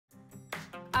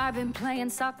I've been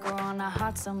playing soccer on a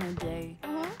hot summer day.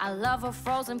 I love a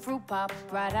frozen fruit pop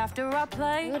right after I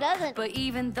play. Who doesn't? But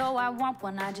even though I want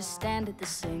one, I just stand at the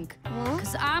sink.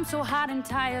 Cause I'm so hot and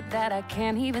tired that I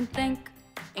can't even think.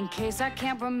 In case I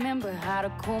can't remember how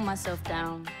to cool myself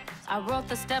down, I wrote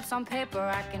the steps on paper,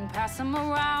 I can pass them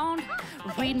around.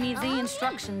 Read me the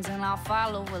instructions and I'll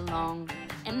follow along.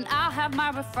 And I'll have my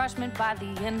refreshment by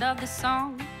the end of the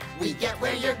song. We get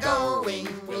where you're going,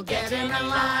 we'll get in a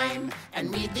line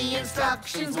and read the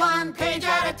instructions one page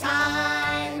at a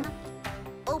time.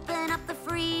 Open up the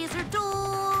freezer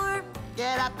door.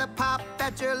 Get out the pop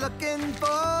that you're looking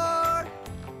for.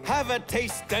 Have a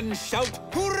taste and shout,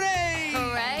 hooray!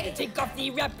 Hooray! Take off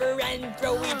the wrapper and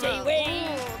throw it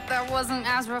away. That wasn't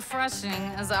as refreshing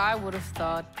as I would have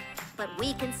thought. But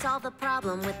we can solve the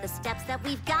problem with the steps that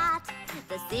we've got.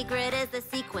 The secret is the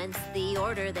sequence, the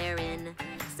order they're in.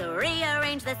 So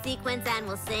rearrange the sequence and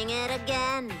we'll sing it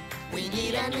again. We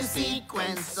need a new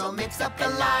sequence, so mix up the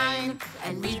line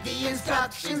and read the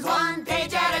instructions one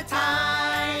page at a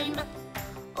time.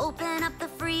 Open up the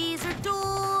freezer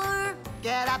door.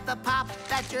 Get out the pop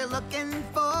that you're looking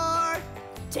for.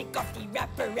 Take off the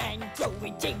wrapper and throw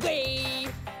it away.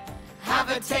 Have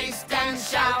a taste and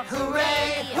shout,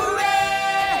 hooray, hooray!